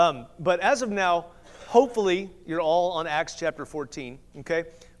But as of now, hopefully you're all on Acts chapter 14, okay?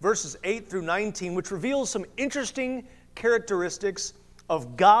 Verses 8 through 19, which reveals some interesting characteristics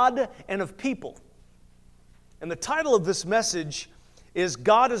of God and of people. And the title of this message is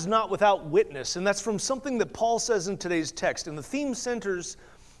God is Not Without Witness, and that's from something that Paul says in today's text. And the theme centers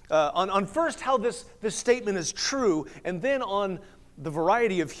on first how this statement is true, and then on the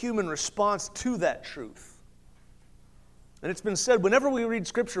variety of human response to that truth. And it's been said, whenever we read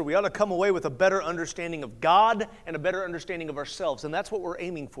Scripture, we ought to come away with a better understanding of God and a better understanding of ourselves. And that's what we're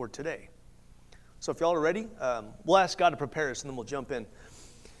aiming for today. So if y'all are ready, we'll ask God to prepare us, and then we'll jump in.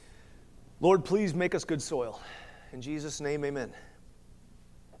 Lord, please make us good soil. In Jesus' name, amen.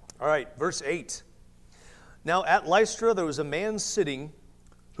 All right, verse 8. Now at Lystra there was a man sitting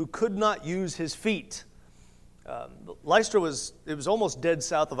who could not use his feet. Lystra was almost dead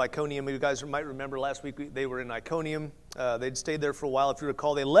south of Iconium. You guys might remember last week they were in Iconium. They'd stayed there for a while. If you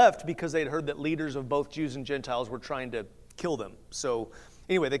recall, they left because they'd heard that leaders of both Jews and Gentiles were trying to kill them. So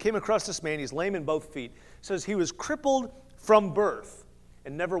anyway, they came across this man. He's lame in both feet. It says he was crippled from birth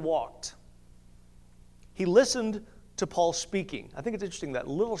and never walked. He listened to Paul speaking. I think it's interesting, that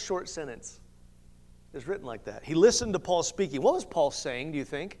little short sentence is written like that. He listened to Paul speaking. What was Paul saying, do you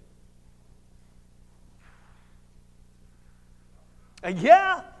think?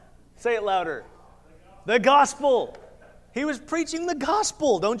 Yeah, say it louder. The gospel. He was preaching the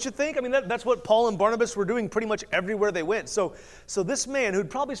gospel, don't you think? I mean, that's what Paul and Barnabas were doing pretty much everywhere they went. So this man who'd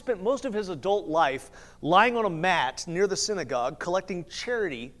probably spent most of his adult life lying on a mat near the synagogue, collecting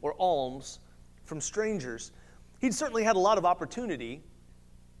charity or alms from strangers, he'd certainly had a lot of opportunity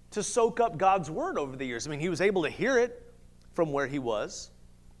to soak up God's word over the years. I mean, he was able to hear it from where he was.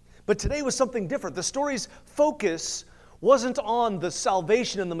 But today was something different. The story's focus wasn't on the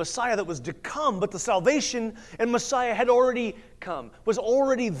salvation and the Messiah that was to come, but the salvation and Messiah had already come, was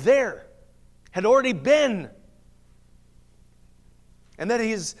already there, had already been. And that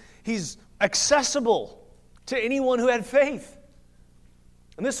he's accessible to anyone who had faith.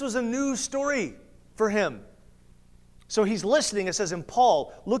 And this was a new story for him. So he's listening, it says, and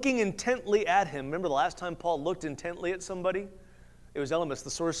Paul, looking intently at him. Remember the last time Paul looked intently at somebody? It was Elymas the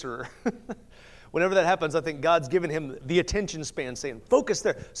sorcerer. Whenever that happens, I think God's given him the attention span, saying, focus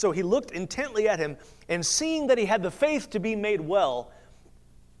there. So he looked intently at him, and seeing that he had the faith to be made well,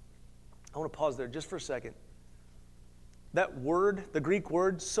 I want to pause there just for a second. That word, the Greek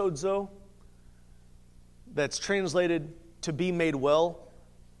word, sozo, that's translated to be made well,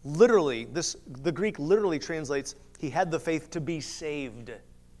 literally, the Greek literally translates, he had the faith to be saved.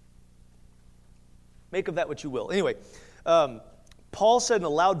 Make of that what you will. Anyway, Paul said in a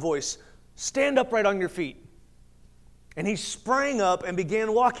loud voice, stand upright on your feet. And he sprang up and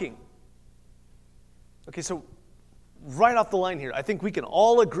began walking. Okay, so right off the line here, I think we can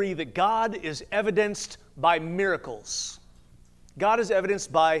all agree that God is evidenced by miracles. God is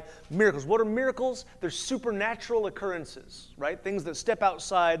evidenced by miracles. What are miracles? They're supernatural occurrences, right? Things that step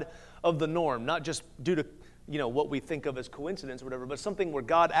outside of the norm, not just due to, what we think of as coincidence or whatever, but something where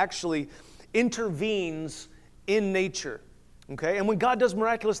God actually intervenes in nature. Okay, and when God does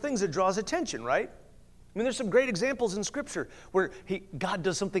miraculous things, it draws attention, right? I mean, there's some great examples in Scripture where God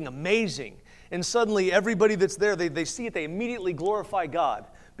does something amazing, and suddenly everybody that's there, they see it, they immediately glorify God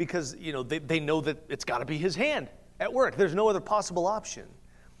because, they know that it's got to be His hand at work. There's no other possible option.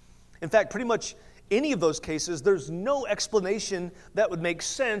 In fact, pretty much any of those cases, there's no explanation that would make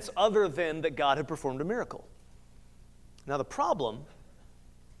sense other than that God had performed a miracle. Now, the problem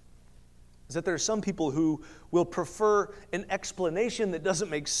is that there are some people who will prefer an explanation that doesn't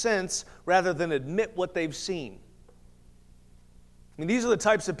make sense rather than admit what they've seen. I mean, these are the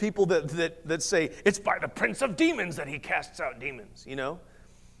types of people that say, it's by the prince of demons that he casts out demons,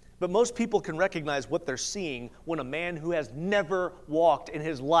 But most people can recognize what they're seeing when a man who has never walked in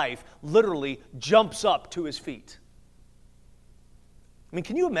his life literally jumps up to his feet. I mean,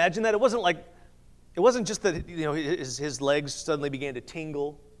 can you imagine that? It wasn't just that, his legs suddenly began to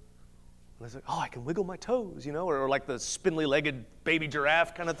tingle. It's like, I can wiggle my toes, or like the spindly-legged baby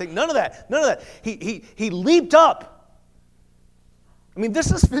giraffe kind of thing. None of that. He leaped up. I mean,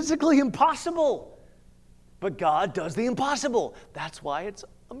 this is physically impossible. But God does the impossible. That's why it's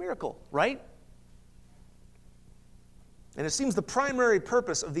a miracle, right? And it seems the primary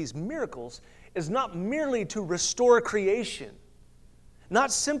purpose of these miracles is not merely to restore creation,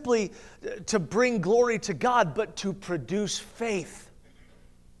 not simply to bring glory to God, but to produce faith.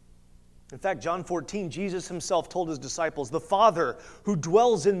 In fact, John 14, Jesus himself told his disciples, the Father who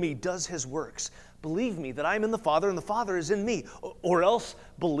dwells in me does his works. Believe me that I am in the Father and the Father is in me, or else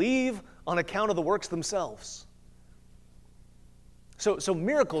believe on account of the works themselves. So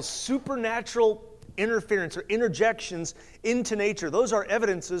miracles, supernatural interference or interjections into nature, those are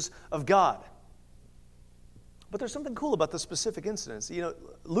evidences of God. But there's something cool about the specific incidents. You know,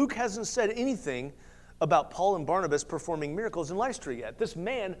 Luke hasn't said anything about Paul and Barnabas performing miracles in Lystra yet. This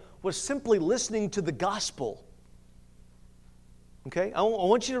man was simply listening to the gospel. Okay? I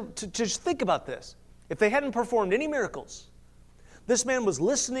want you to just think about this. If they hadn't performed any miracles, this man was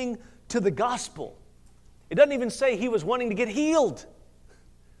listening to the gospel. It doesn't even say he was wanting to get healed.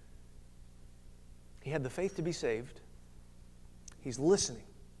 He had the faith to be saved. He's listening.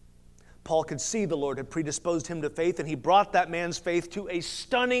 Paul could see the Lord had predisposed him to faith, and he brought that man's faith to a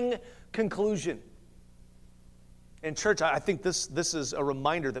stunning conclusion. And church, I think this is a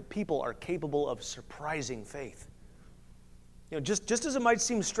reminder that people are capable of surprising faith. You know, just as it might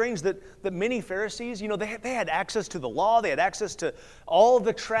seem strange that many Pharisees, you know, they had access to the law, they had access to all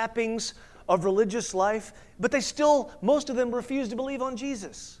the trappings of religious life, but they still, most of them refused to believe on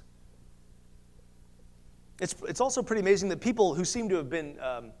Jesus. It's also pretty amazing that people who seem to have been,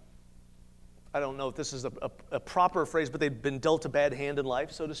 I don't know if this is a proper phrase, but they'd been dealt a bad hand in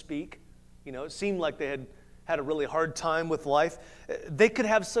life, so to speak. You know, it seemed like they had a really hard time with life. They could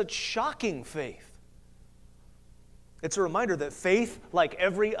have such shocking faith. It's a reminder that faith, like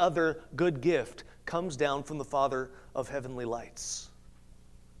every other good gift, comes down from the Father of heavenly lights.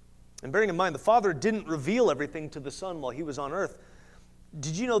 And bearing in mind, the Father didn't reveal everything to the Son while he was on earth.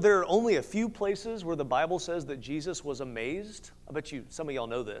 Did you know there are only a few places where the Bible says that Jesus was amazed? I bet you some of y'all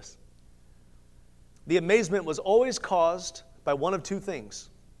know this. The amazement was always caused by one of two things.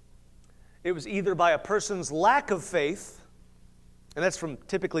 It was either by a person's lack of faith, and that's from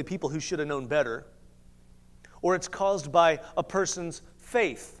typically people who should have known better, or it's caused by a person's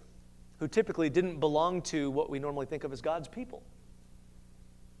faith, who typically didn't belong to what we normally think of as God's people.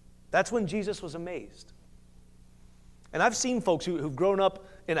 That's when Jesus was amazed. And I've seen folks who've grown up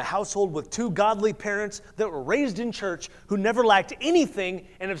in a household with two godly parents that were raised in church who never lacked anything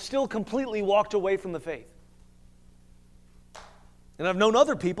and have still completely walked away from the faith. And I've known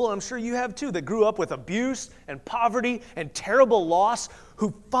other people, and I'm sure you have too, that grew up with abuse and poverty and terrible loss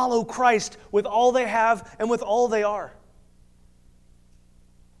who follow Christ with all they have and with all they are.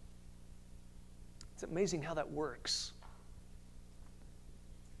 It's amazing how that works.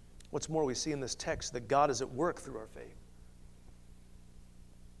 What's more, we see in this text that God is at work through our faith.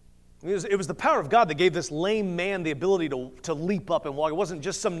 It was the power of God that gave this lame man the ability to leap up and walk. It wasn't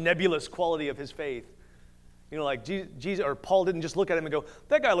just some nebulous quality of his faith. You know, like Jesus or Paul didn't just look at him and go,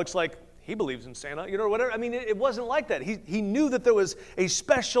 that guy looks like he believes in Santa, you know, or whatever. I mean, it wasn't like that. He knew that there was a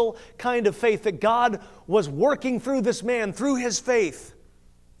special kind of faith, that God was working through this man, through his faith.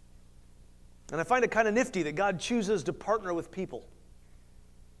 And I find it kind of nifty that God chooses to partner with people.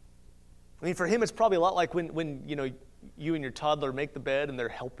 I mean, for him, it's probably a lot like when you know, you and your toddler make the bed and they're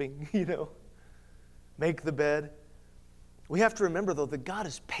helping, you know, make the bed. We have to remember, though, that God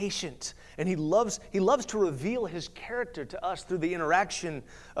is patient, and He loves to reveal His character to us through the interaction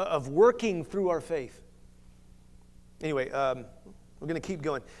of working through our faith. Anyway, we're going to keep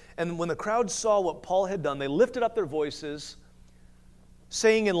going. And when the crowd saw what Paul had done, they lifted up their voices,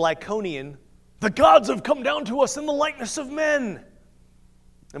 saying in Lycaonian, "The gods have come down to us in the likeness of men."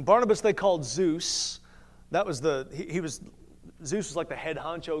 And Barnabas they called Zeus. That was Zeus was like the head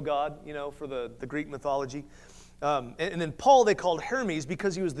honcho god, you know, for the Greek mythology. And then Paul they called Hermes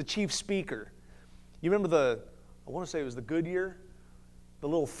because he was the chief speaker. You remember I want to say it was the Goodyear, the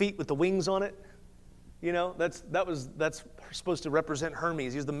little feet with the wings on it. You know, that's supposed to represent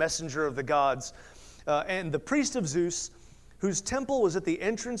Hermes. He's the messenger of the gods. And the priest of Zeus, whose temple was at the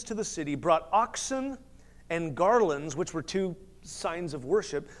entrance to the city, brought oxen and garlands, which were two signs of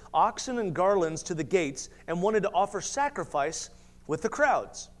worship, oxen and garlands to the gates, and wanted to offer sacrifice with the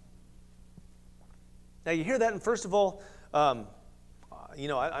crowds. Now you hear that, and first of all, you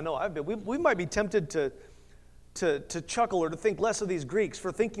know, I know we might be tempted to chuckle or to think less of these Greeks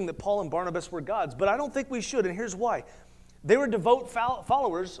for thinking that Paul and Barnabas were gods, but I don't think we should, and here's why. They were devout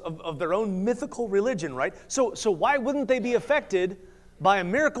followers of their own mythical religion, right? So why wouldn't they be affected by a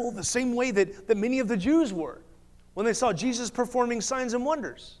miracle the same way that many of the Jews were when they saw Jesus performing signs and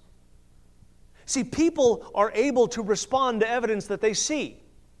wonders? See, people are able to respond to evidence that they see.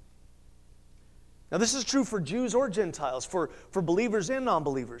 Now, this is true for Jews or Gentiles, for believers and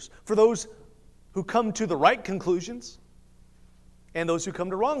non-believers, for those who come to the right conclusions and those who come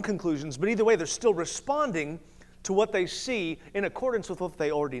to wrong conclusions. But either way, they're still responding to what they see in accordance with what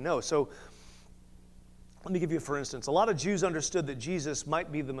they already know. So, let me give you for instance. A lot of Jews understood that Jesus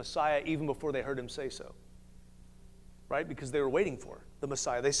might be the Messiah even before they heard him say so. Right? Because they were waiting for the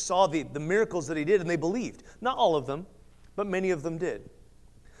Messiah. They saw the miracles that he did and they believed. Not all of them, but many of them did.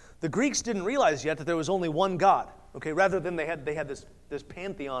 The Greeks didn't realize yet that there was only one God. Okay, rather than they had this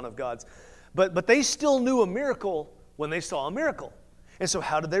pantheon of gods. But they still knew a miracle when they saw a miracle. And so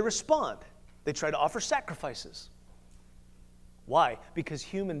how did they respond? They tried to offer sacrifices. Why? Because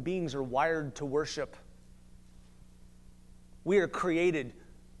human beings are wired to worship. We are created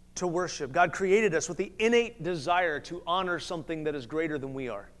to worship. God created us with the innate desire to honor something that is greater than we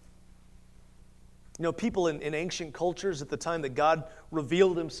are. You know, people in ancient cultures at the time that God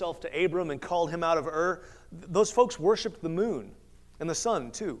revealed himself to Abram and called him out of Ur, those folks worshiped the moon and the sun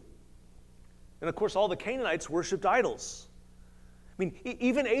too. And of course, all the Canaanites worshiped idols. I mean,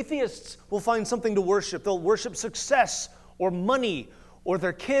 even atheists will find something to worship. They'll worship success or money or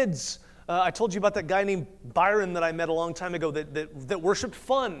their kids. I told you about that guy named Byron that I met a long time ago that worshiped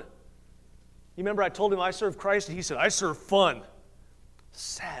fun. You remember I told him I serve Christ, and he said, I serve fun.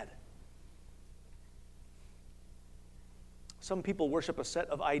 Sad. Some people worship a set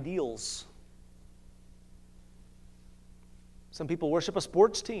of ideals. Some people worship a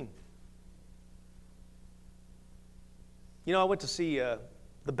sports team. You know, I went to see the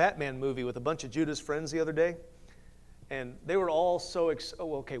Batman movie with a bunch of Judah's friends the other day, and they were all so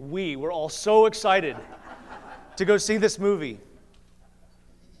we were all so excited to go see this movie.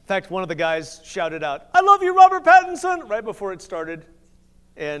 In fact, one of the guys shouted out, "I love you, Robert Pattinson," right before it started,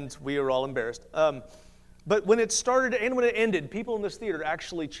 and we were all embarrassed. But when it started and when it ended, people in this theater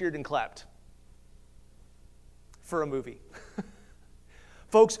actually cheered and clapped for a movie.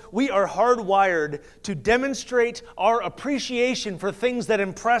 Folks, we are hardwired to demonstrate our appreciation for things that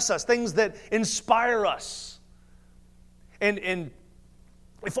impress us, things that inspire us. And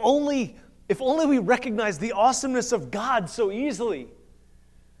if only we recognize the awesomeness of God so easily.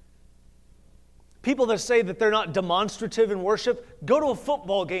 People that say that they're not demonstrative in worship, go to a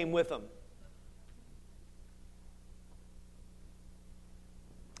football game with them.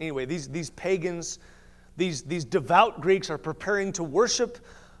 Anyway, these pagans, these devout Greeks are preparing to worship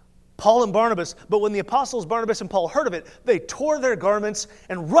Paul and Barnabas. But when the apostles Barnabas and Paul heard of it, they tore their garments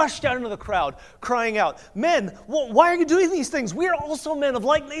and rushed out into the crowd, crying out, "Men, why are you doing these things? We are also men of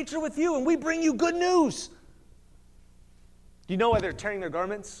like nature with you, and we bring you good news." Do you know why they're tearing their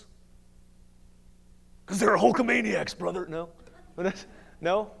garments? Because they're Hulkamaniacs, brother. No?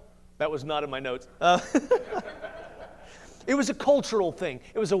 No? That was not in my notes. It was a cultural thing.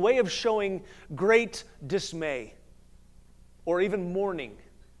 It was a way of showing great dismay or even mourning.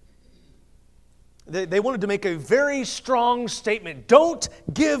 They wanted to make a very strong statement. Don't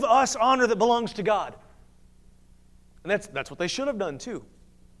give us honor that belongs to God. And that's what they should have done too.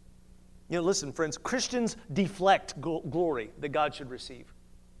 You know, listen, friends, Christians deflect glory that God should receive.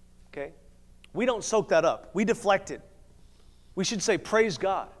 Okay? We don't soak that up. We deflect it. We should say, praise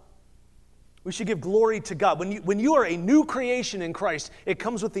God. We should give glory to God. When you are a new creation in Christ, it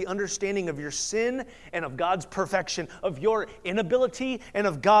comes with the understanding of your sin and of God's perfection, of your inability and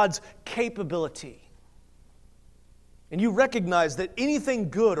of God's capability. And you recognize that anything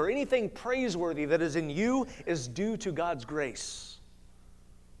good or anything praiseworthy that is in you is due to God's grace.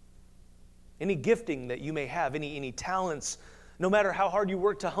 Any gifting that you may have, any talents, no matter how hard you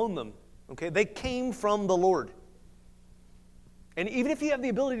work to hone them, okay, they came from the Lord. And even if you have the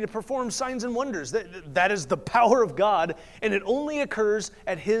ability to perform signs and wonders, that is the power of God, and it only occurs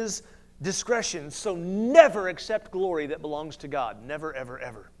at His discretion. So never accept glory that belongs to God. Never, ever,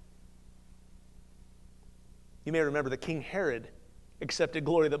 ever. You may remember that King Herod accepted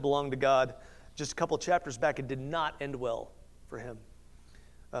glory that belonged to God. Just a couple chapters back, it did not end well for him.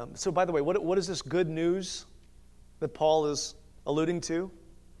 So by the way, what is this good news that Paul is alluding to?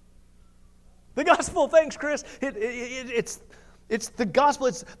 The gospel. Thanks, Chris. It's the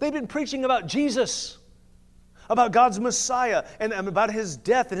gospel. They've been preaching about Jesus, about God's Messiah, and about His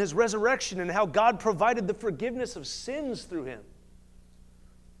death and His resurrection, and how God provided the forgiveness of sins through Him.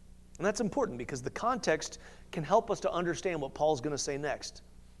 And that's important because the context can help us to understand what Paul's going to say next.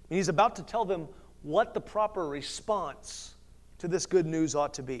 And he's about to tell them what the proper response to this good news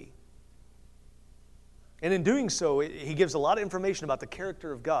ought to be. And in doing so, he gives a lot of information about the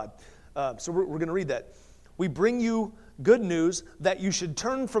character of God. So we're going to read that. We bring you good news that you should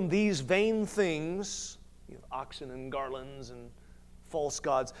turn from these vain things, oxen and garlands and false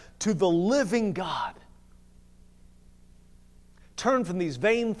gods, to the living God. Turn from these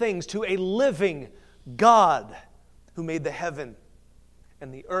vain things to a living God who made the heaven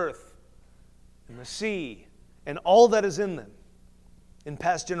and the earth and the sea and all that is in them. In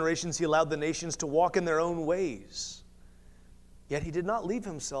past generations, He allowed the nations to walk in their own ways. Yet He did not leave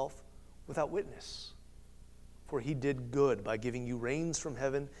Himself without witness. For he did good by giving you rains from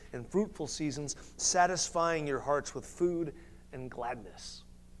heaven and fruitful seasons, satisfying your hearts with food and gladness.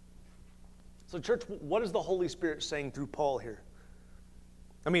 So church, what is the Holy Spirit saying through Paul here?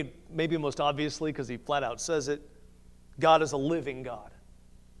 I mean, maybe most obviously, because he flat out says it, God is a living God.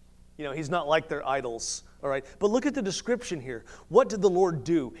 You know, he's not like their idols, all right? But look at the description here. What did the Lord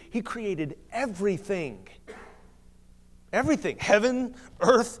do? He created everything. Everything. Heaven,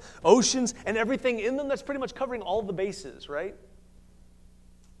 earth, oceans, and everything in them. That's pretty much covering all the bases, right?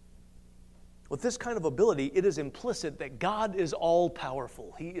 With this kind of ability, it is implicit that God is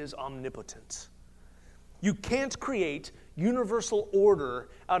all-powerful. He is omnipotent. You can't create universal order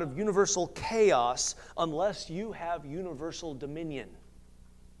out of universal chaos unless you have universal dominion.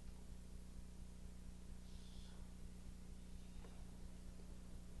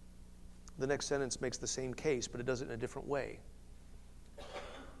 The next sentence makes the same case, but it does it in a different way.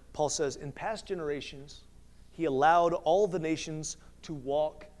 Paul says, in past generations, he allowed all the nations to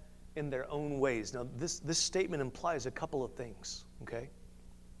walk in their own ways. Now, this statement implies a couple of things, okay?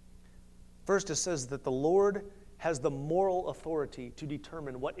 First, it says that the Lord has the moral authority to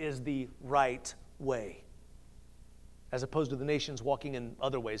determine what is the right way, as opposed to the nations walking in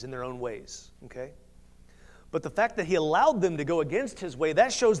other ways, in their own ways, okay? But the fact that he allowed them to go against his way,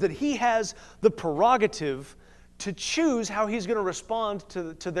 that shows that he has the prerogative to choose how he's going to respond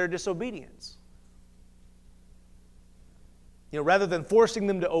to their disobedience. You know, rather than forcing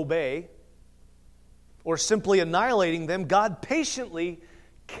them to obey or simply annihilating them, God patiently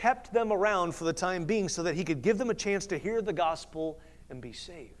kept them around for the time being so that he could give them a chance to hear the gospel and be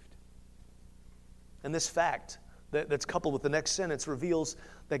saved. And this fact that's coupled with the next sentence reveals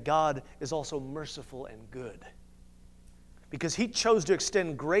that God is also merciful and good, because he chose to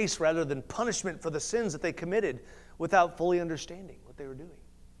extend grace rather than punishment for the sins that they committed without fully understanding what they were doing.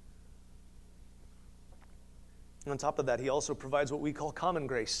 And on top of that, he also provides what we call common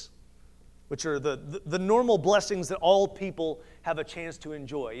grace, which are the normal blessings that all people have a chance to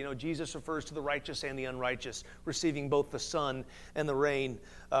enjoy. You know, Jesus refers to the righteous and the unrighteous, receiving both the sun and the rain.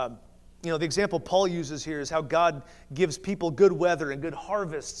 You know, the example Paul uses here is how God gives people good weather and good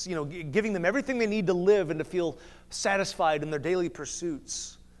harvests, you know, giving them everything they need to live and to feel satisfied in their daily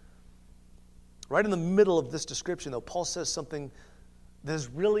pursuits. Right in the middle of this description, though, Paul says something that is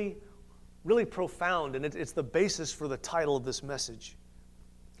really, really profound, and it's the basis for the title of this message.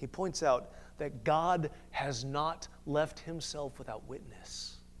 He points out that God has not left himself without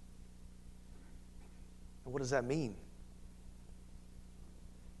witness. And what does that mean?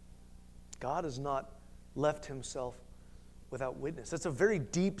 God has not left himself without witness. That's a very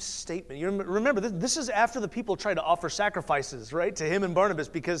deep statement. You remember, this is after the people tried to offer sacrifices, right, to him and Barnabas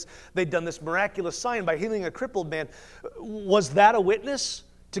because they'd done this miraculous sign by healing a crippled man. Was that a witness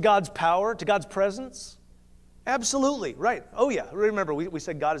to God's power, to God's presence? Absolutely, right. Oh yeah, remember, we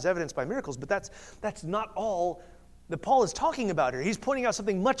said God is evidenced by miracles, but that's not all that Paul is talking about here. He's pointing out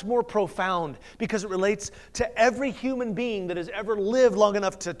something much more profound because it relates to every human being that has ever lived long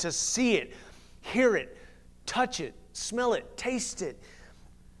enough to see it, hear it, touch it, smell it, taste it.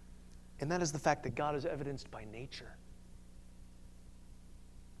 And that is the fact that God is evidenced by nature.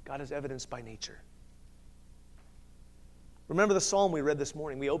 God is evidenced by nature. Remember the psalm we read this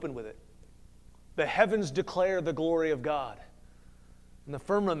morning? We opened with it. The heavens declare the glory of God, and the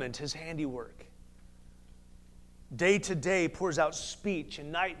firmament his handiwork. Day to day pours out speech,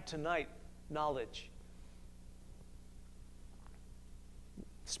 and night to night knowledge.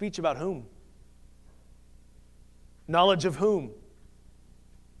 Speech about whom? Knowledge of whom?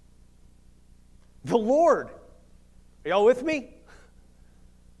 The Lord. Are y'all with me?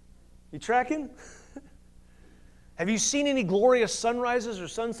 You tracking? Have you seen any glorious sunrises or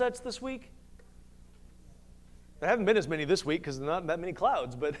sunsets this week? There haven't been as many this week because there are not that many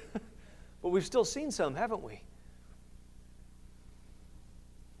clouds, but we've still seen some, haven't we?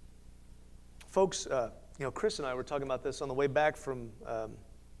 Folks, Chris and I were talking about this on the way back from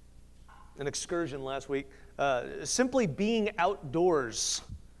an excursion last week. Simply being outdoors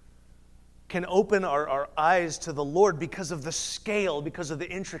can open our eyes to the Lord because of the scale, because of the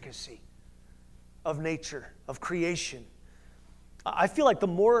intricacy of nature, of creation. I feel like the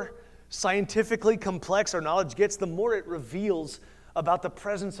more scientifically complex our knowledge gets, the more it reveals about the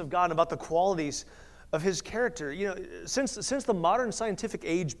presence of God and about the qualities of his character. You know, since the modern scientific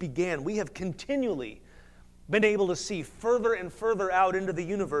age began, we have continually been able to see further and further out into the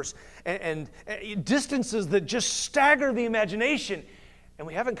universe and distances that just stagger the imagination, and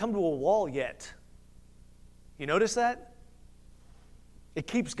we haven't come to a wall yet. You notice that? It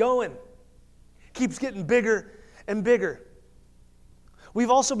keeps going. It keeps getting bigger and bigger. We've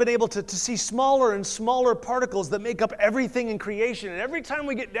also been able to see smaller and smaller particles that make up everything in creation. And every time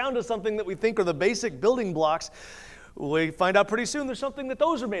we get down to something that we think are the basic building blocks, we find out pretty soon there's something that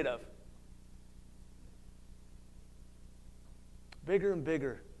those are made of. Bigger and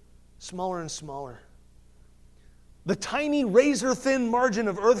bigger, smaller and smaller. The tiny razor-thin margin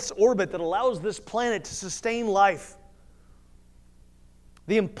of Earth's orbit that allows this planet to sustain life.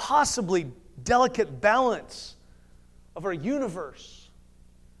 The impossibly delicate balance of our universe.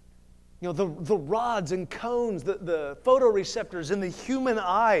 The rods and cones, the photoreceptors in the human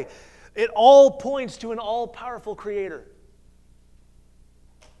eye, it all points to an all-powerful creator.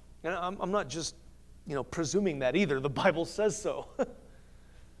 And I'm not just, presuming that either. The Bible says so.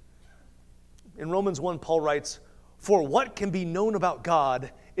 In Romans 1, Paul writes, "For what can be known about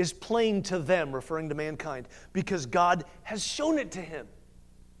God is plain to them," referring to mankind, "because God has shown it to him."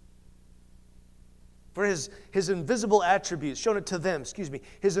 For his invisible attributes, shown it to them,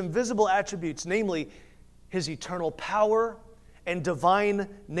 his invisible attributes, namely his eternal power and divine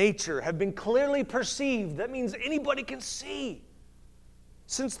nature, have been clearly perceived. That means anybody can see.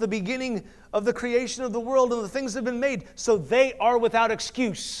 Since the beginning of the creation of the world and the things that have been made, so they are without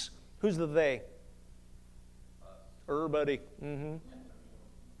excuse. Who's the they? Everybody.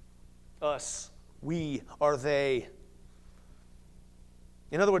 Us. We are they.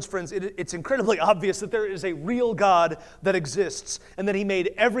 In other words, friends, it's incredibly obvious that there is a real God that exists and that he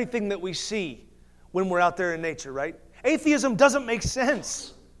made everything that we see when we're out there in nature, right? Atheism doesn't make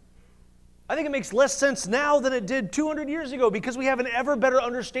sense. I think it makes less sense now than it did 200 years ago because we have an ever better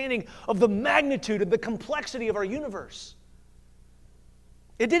understanding of the magnitude and the complexity of our universe.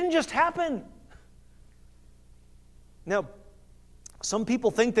 It didn't just happen. Now, some people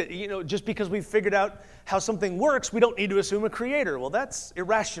think that, just because we've figured out how something works, we don't need to assume a creator. Well, that's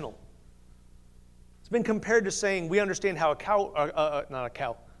irrational. It's been compared to saying we understand how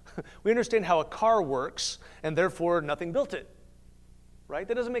we understand how a car works, and therefore nothing built it. Right?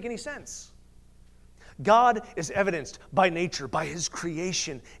 That doesn't make any sense. God is evidenced by nature, by his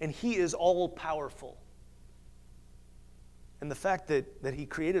creation, and he is all-powerful. And the fact that he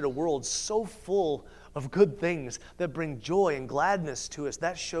created a world so full of good things that bring joy and gladness to us,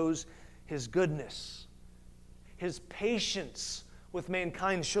 that shows his goodness. His patience with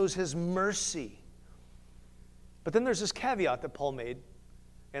mankind shows his mercy. But then there's this caveat that Paul made,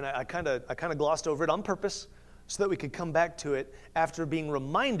 and I kind of glossed over it on purpose so that we could come back to it after being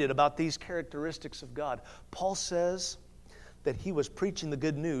reminded about these characteristics of God. Paul says that he was preaching the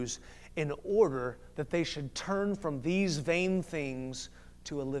good news in order that they should turn from these vain things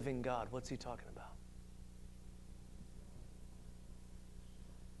to a living God. What's he talking about?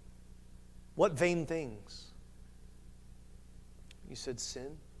 What vain things? You said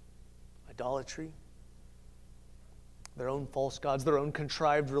sin, idolatry, their own false gods, their own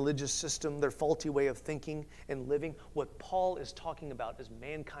contrived religious system, their faulty way of thinking and living. What Paul is talking about is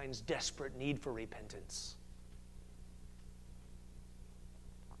mankind's desperate need for repentance.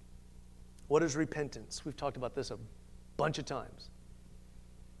 What is repentance? We've talked about this a bunch of times.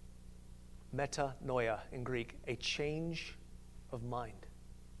 Metanoia in Greek, a change of mind.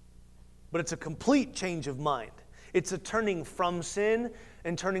 But it's a complete change of mind. It's a turning from sin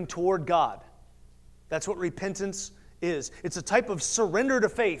and turning toward God. That's what repentance is. It's a type of surrender to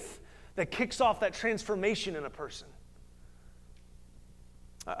faith that kicks off that transformation in a person.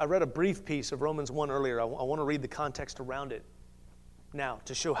 I read a brief piece of Romans 1 earlier. I want to read the context around it now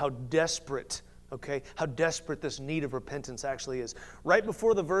to show how desperate, how desperate this need of repentance actually is. Right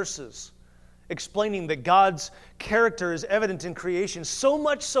before the verses explaining that God's character is evident in creation, so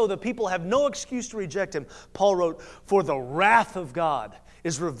much so that people have no excuse to reject him, Paul wrote, "For the wrath of God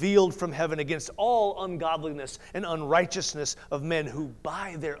is revealed from heaven against all ungodliness and unrighteousness of men who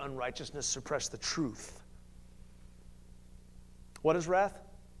by their unrighteousness suppress the truth." What is wrath?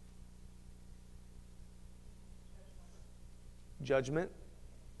 Judgment.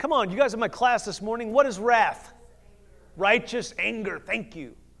 Come on, you guys in my class this morning, what is wrath? Righteous anger. Thank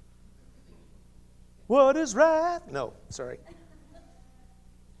you. What is wrath? No, sorry.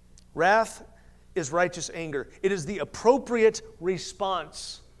 Wrath is righteous anger. It is the appropriate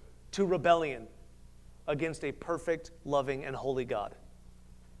response to rebellion against a perfect, loving, and holy God.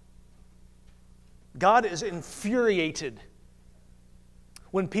 God is infuriated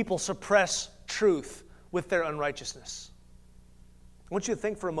when people suppress truth with their unrighteousness. I want you to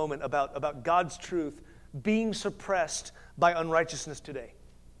think for a moment about God's truth being suppressed by unrighteousness today.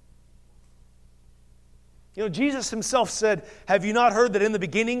 Jesus himself said, "Have you not heard that in the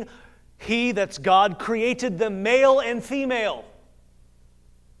beginning, he," that's God, "created them male and female?"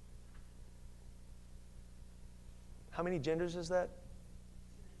 How many genders is that?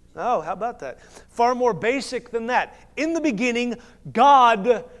 Oh, how about that? Far more basic than that. In the beginning,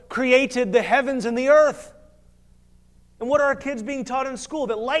 God created the heavens and the earth. And what are our kids being taught in school?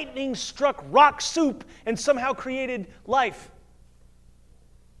 That lightning struck rock soup and somehow created life.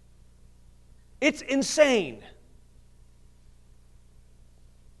 It's insane.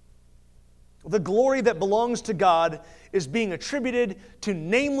 The glory that belongs to God is being attributed to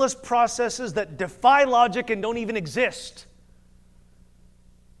nameless processes that defy logic and don't even exist.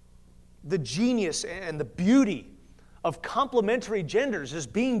 The genius and the beauty of complementary genders is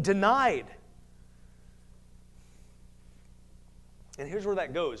being denied. And here's where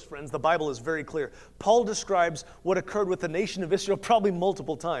that goes, friends. The Bible is very clear. Paul describes what occurred with the nation of Israel probably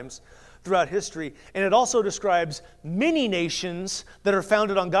multiple times throughout history, and it also describes many nations that are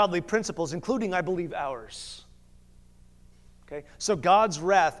founded on godly principles, including, I believe, ours. Okay? So God's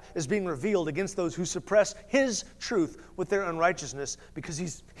wrath is being revealed against those who suppress His truth with their unrighteousness because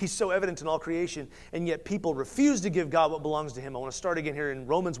He's so evident in all creation, and yet people refuse to give God what belongs to Him. I want to start again here in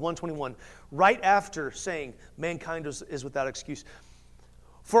Romans 1:21, right after saying mankind is without excuse.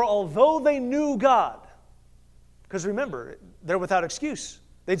 For although they knew God, because remember, they're without excuse.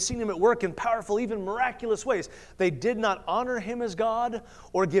 They'd seen Him at work in powerful, even miraculous ways. They did not honor Him as God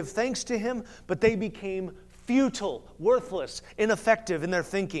or give thanks to Him, but they became futile, worthless, ineffective in their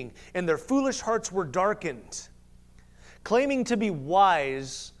thinking, and their foolish hearts were darkened. Claiming to be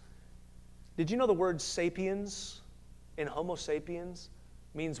wise, did you know the word sapiens in Homo sapiens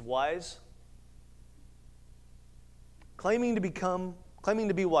means wise? Claiming to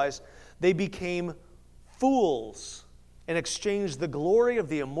be wise, they became fools and exchanged the glory of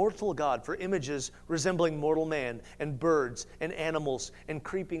the immortal God for images resembling mortal man and birds and animals and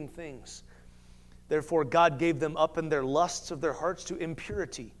creeping things. Therefore, God gave them up in their lusts of their hearts to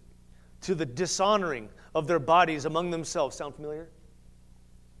impurity, to the dishonoring of their bodies among themselves. Sound familiar?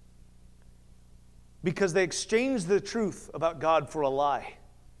 Because they exchanged the truth about God for a lie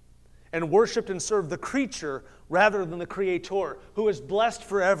and worshiped and served the creature rather than the Creator, who is blessed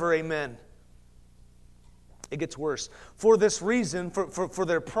forever. Amen. It gets worse. For this reason, for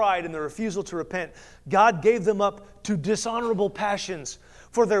their pride and their refusal to repent, God gave them up to dishonorable passions.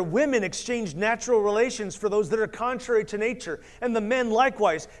 For their women exchanged natural relations for those that are contrary to nature. And the men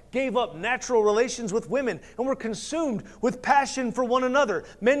likewise gave up natural relations with women and were consumed with passion for one another.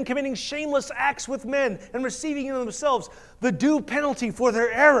 Men committing shameless acts with men and receiving in themselves the due penalty for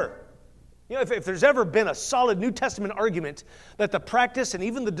their error. You know, if there's ever been a solid New Testament argument that the practice and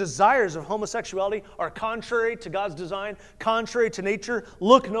even the desires of homosexuality are contrary to God's design, contrary to nature,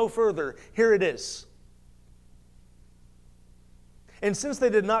 look no further. Here it is. And since they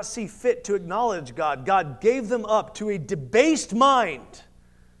did not see fit to acknowledge God, God gave them up to a debased mind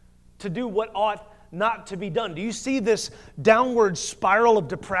to do what ought not to be done. Do you see this downward spiral of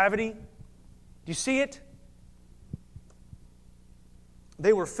depravity? Do you see it?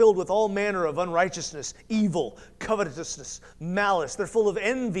 They were filled with all manner of unrighteousness, evil, covetousness, malice. They're full of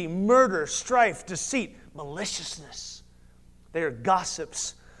envy, murder, strife, deceit, maliciousness. They are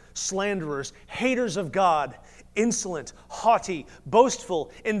gossips, slanderers, haters of God, insolent, haughty,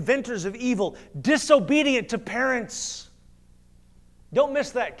 boastful, inventors of evil, disobedient to parents. Don't miss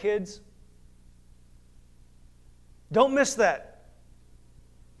that, kids. Don't miss that.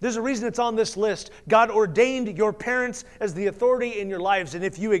 There's a reason it's on this list. God ordained your parents as the authority in your lives, and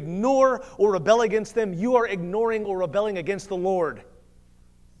if you ignore or rebel against them, you are ignoring or rebelling against the Lord.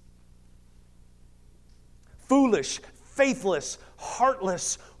 Foolish, faithless,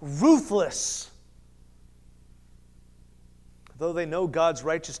 heartless, ruthless. Though they know God's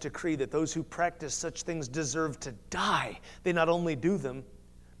righteous decree that those who practice such things deserve to die, they not only do them,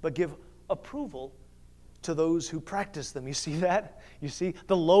 but give approval to those who practice them. You see that? You see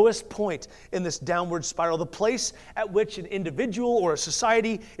the lowest point in this downward spiral, the place at which an individual or a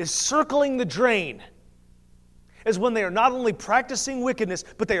society is circling the drain, is when they are not only practicing wickedness,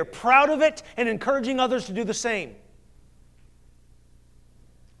 but they are proud of it and encouraging others to do the same.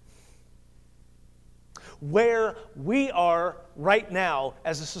 Where we are right now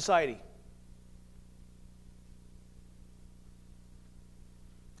as a society.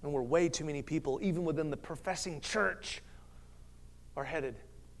 And where way too many people, even within the professing church, are headed.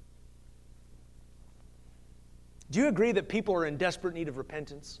 Do you agree that people are in desperate need of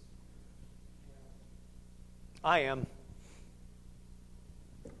repentance? I am.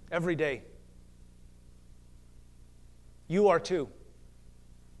 Every day. You are too.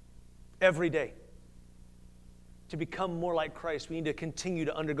 Every day. To become more like Christ, we need to continue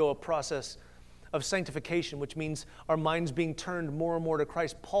to undergo a process of sanctification, which means our minds being turned more and more to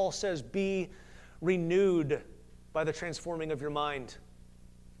Christ. Paul says, be renewed by the transforming of your mind.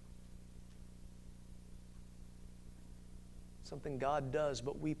 something God does,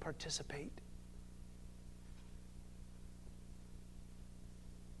 but we participate.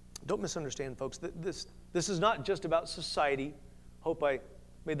 Don't misunderstand, folks. This is not just about society. Hope I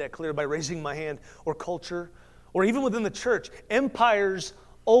made that clear by raising my hand. Or culture. Or even within the church. Empires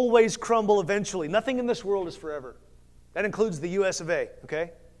always crumble eventually. Nothing in this world is forever. That includes the U.S. of A, okay?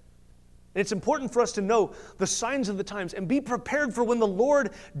 And it's important for us to know the signs of the times and be prepared for when the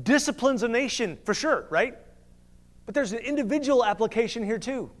Lord disciplines a nation, for sure, right? But there's an individual application here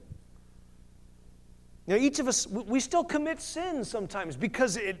too. You know, each of us, we still commit sin sometimes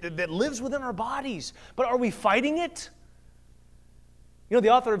because it lives within our bodies. But are we fighting it? You know,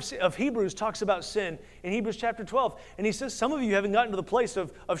 the author of Hebrews talks about sin in Hebrews chapter 12. And he says, some of you haven't gotten to the place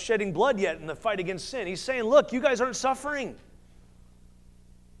of shedding blood yet in the fight against sin. He's saying, look, you guys aren't suffering.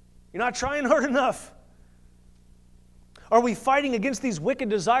 You're not trying hard enough. Are we fighting against these wicked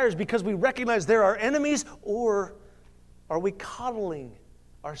desires because we recognize they're our enemies, or are we coddling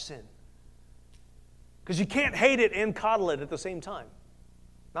our sin? Because you can't hate it and coddle it at the same time.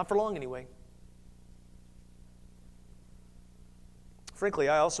 Not for long, anyway. Frankly,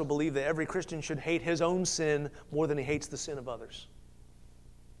 I also believe that every Christian should hate his own sin more than he hates the sin of others.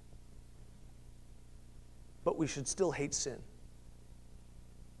 But we should still hate sin.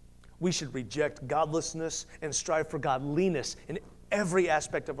 We should reject godlessness and strive for godliness in every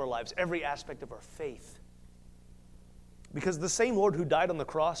aspect of our lives, every aspect of our faith. Because the same Lord who died on the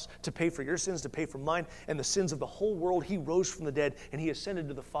cross to pay for your sins, to pay for mine, and the sins of the whole world, He rose from the dead and He ascended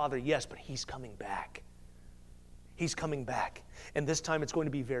to the Father, yes, but He's coming back. He's coming back. And this time it's going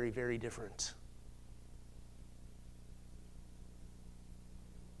to be very, very different.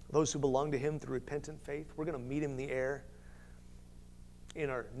 Those who belong to Him through repentant faith, we're going to meet Him in the air in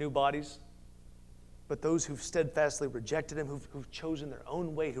our new bodies. But those who've steadfastly rejected Him, who've chosen their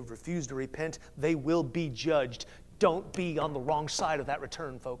own way, who've refused to repent, they will be judged. Don't be on the wrong side of that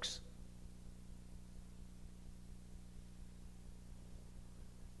return, folks.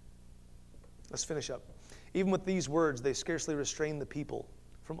 Let's finish up. Even with these words, they scarcely restrained the people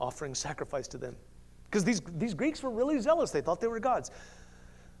from offering sacrifice to them. Because these Greeks were really zealous. They thought they were gods.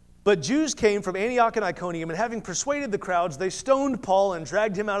 But Jews came from Antioch and Iconium, and having persuaded the crowds, they stoned Paul and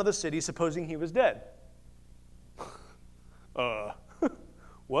dragged him out of the city, supposing he was dead.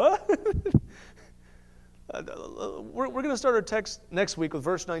 What? We're going to start our text next week with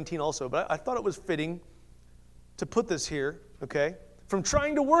verse 19 also, but I thought it was fitting to put this here, okay? From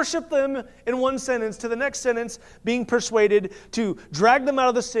trying to worship them in one sentence to the next sentence, being persuaded to drag them out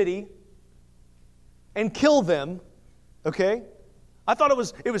of the city and kill them, okay? I thought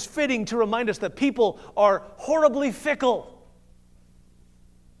it was fitting to remind us that people are horribly fickle.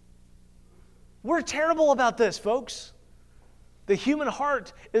 We're terrible about this, folks. The human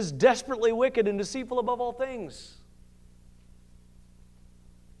heart is desperately wicked and deceitful above all things.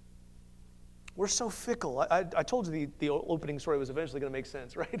 We're so fickle. I told you the opening story was eventually going to make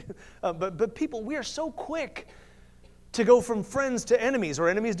sense, right? But people, we are so quick to go from friends to enemies or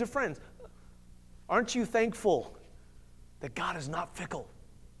enemies to friends. Aren't you thankful that God is not fickle?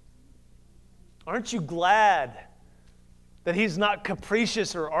 Aren't you glad that He's not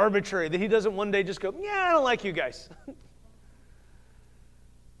capricious or arbitrary, that He doesn't one day just go, yeah, I don't like you guys.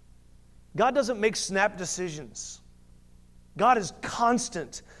 God doesn't make snap decisions. God is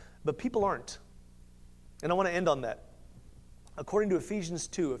constant, but people aren't. And I want to end on that. According to Ephesians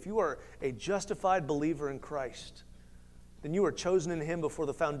 2, if you are a justified believer in Christ, then you are chosen in Him before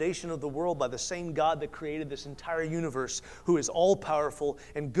the foundation of the world by the same God that created this entire universe, who is all-powerful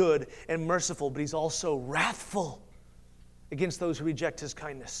and good and merciful, but He's also wrathful against those who reject His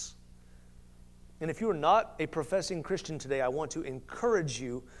kindness. And if you are not a professing Christian today, I want to encourage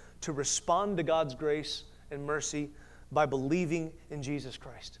you to respond to God's grace and mercy by believing in Jesus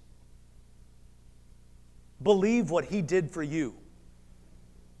Christ. Believe what He did for you.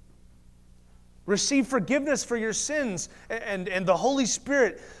 Receive forgiveness for your sins and the Holy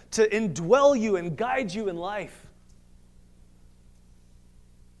Spirit to indwell you and guide you in life.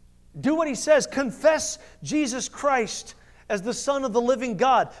 Do what He says. Confess Jesus Christ as the Son of the living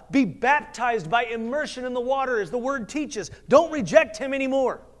God. Be baptized by immersion in the water as the Word teaches. Don't reject Him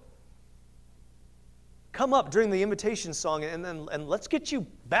anymore. Come up during the invitation song and let's get you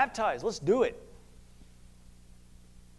baptized. Let's do it.